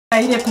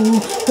ile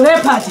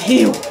kulepati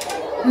hiyo.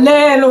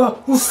 Lelo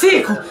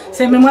usiku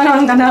sema mwana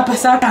wanga na hapa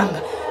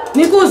sakanga.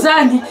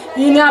 Nikuzani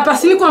ini hapa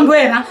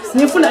sinikwambwera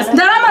nifuna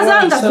ndalama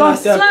zanga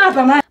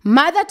gonslapa man.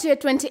 Mother to a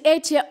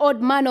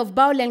 28-year-old man of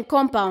Bowlen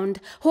compound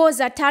who was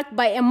attacked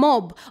by a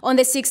mob on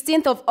the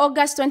 16th of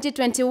August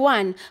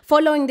 2021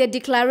 following the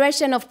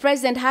declaration of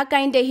President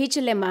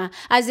Hichilema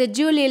as the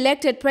duly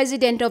elected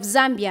president of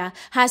Zambia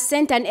has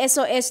sent an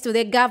SOS to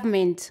the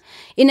government.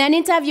 In an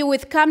interview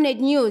with Camnet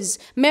News,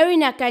 Mary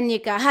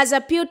Nakanyika has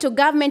appealed to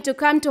government to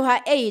come to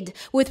her aid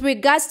with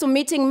regards to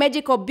meeting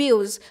medical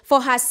bills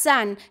for her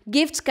son,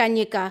 Gift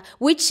Kanyika,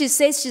 which she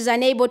says she's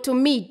unable to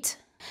meet.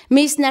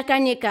 Ms.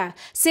 Nakanyika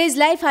says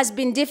life has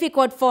been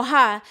difficult for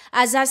her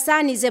as her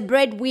son is a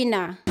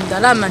breadwinner.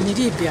 Ndalama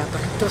nilipi hapa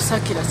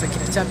tosakira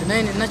chape na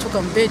ine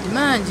nachoka mbedi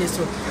manje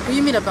so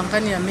kuyimira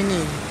pankani ya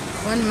mini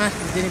 1 month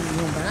ndene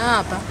nyumba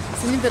hapa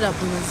sinibera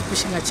kunyonzi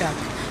kushinga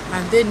chape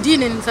and then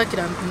ndine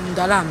nisakira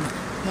ndalama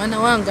mwana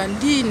wanga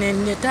ndine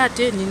nine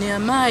tate nine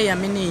amayi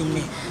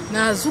amenine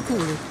na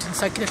zukulu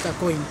nisakira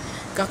kakoini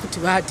kakuti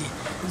badi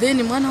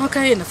then mwana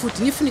wakaenda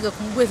futi nifunika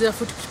kumubwezera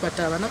futi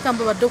kuchipatala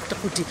nakamba ba doctor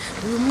kuti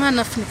uyu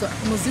mwana afunika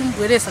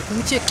muzimbweresa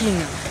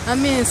kumuchekinga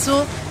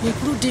amenso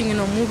including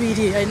no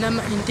mubiri aina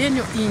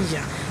internal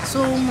injury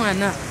so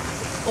umwana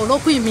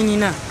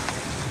olokuyiminina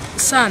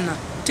sana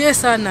te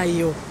sana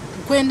iyo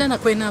kwenda na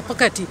kwena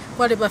pakati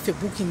kwale bafe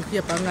booking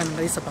pia pangana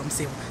ngalisa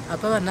pamsewa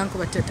apa bananko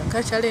bateta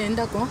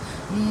kachalenda ko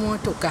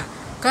motoka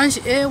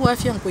kanshi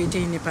wafya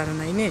nkwetene pana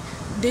na ine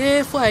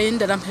defo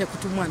aenda lampa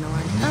kuti mwana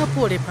wani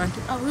apole pantu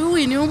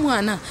uyu ni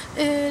umwana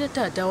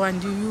tata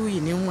wandi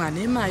uyu ni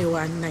umwana emayo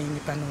wani na ine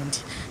panondi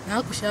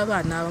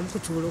nakushaba na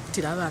bamukuchulo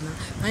kuti labana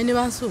aine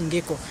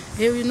bansungeko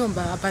uyu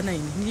nomba apana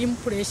ine ndi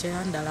pressure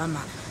ya ndalama.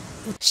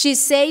 She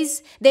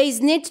says there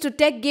is need to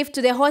take Gift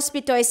to the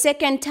hospital a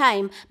second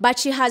time, but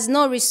she has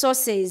no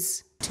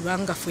resources.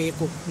 Tibanga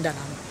fueko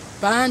ndalama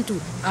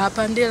bantu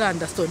apandela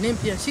ndasto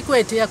nempia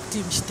shikwete ya kuti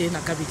mshitena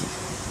kabidi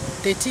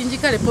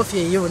tetinjika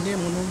lepofye yone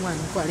muno mwana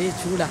kwale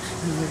chula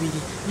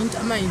mubiri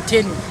ama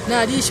intenu na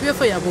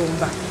alishwefo ya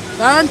bomba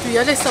bantu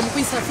yalesa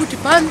mkwisa futi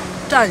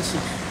pantanshi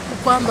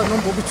kwamba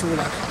nombo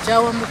kuchula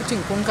chawa mukuti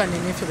nkonkane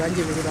nefe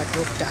banje bele ba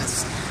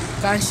doctors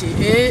kanshi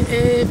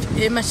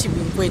mashibi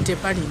nkwete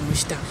pali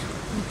mushita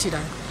mtira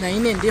na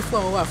ine ndefu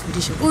awo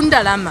afundishe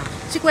undalama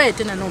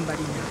chikwete na nomba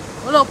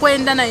linya olo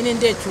kwenda na ine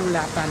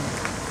ndechula pana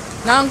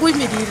nangu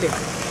imilile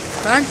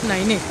bantu na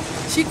ine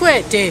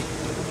chikwete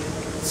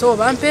so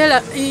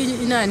bampela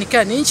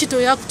inanikane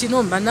inchito yakuti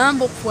nomba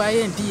nambo kwa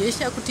MP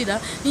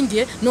eshakutira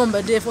indie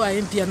nomba defo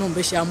MP ya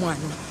nomba sha mwana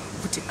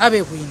kuti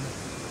abe kwino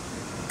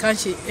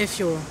kanshi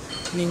efyo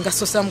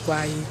ningasosa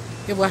mkwayi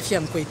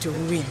ebwafya mkwete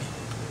uwini.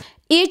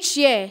 Each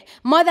year,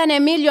 more than 1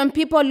 million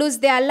people lose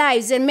their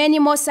lives and many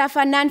more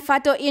suffer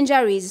non-fatal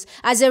injuries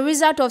as a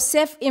result of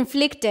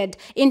self-inflicted,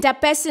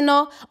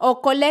 interpersonal or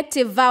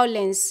collective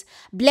violence.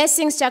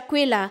 Blessings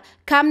Chakwila,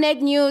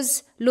 Camnet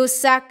News,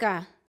 Lusaka.